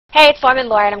Hey, it's Forman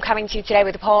Laura, and I'm coming to you today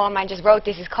with a poem I just wrote.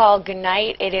 This is called Good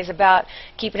Night. It is about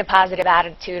keeping a positive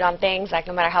attitude on things. Like,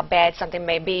 no matter how bad something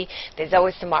may be, there's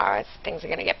always tomorrow. Things are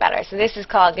going to get better. So this is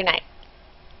called Good Night.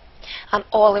 I'm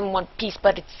all in one piece,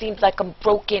 but it seems like I'm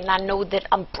broken. I know that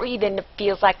I'm breathing, it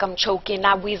feels like I'm choking.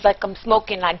 I wheeze like I'm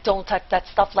smoking. I don't touch that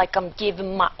stuff like I'm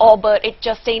giving my all, but it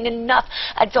just ain't enough.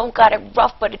 I don't got it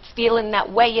rough, but it's feeling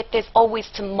that way. Yet there's always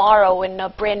tomorrow and a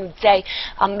brand new day.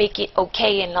 I'll make it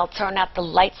okay, and I'll turn out the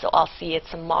lights, so I'll see you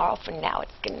tomorrow. For now,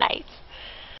 it's good night.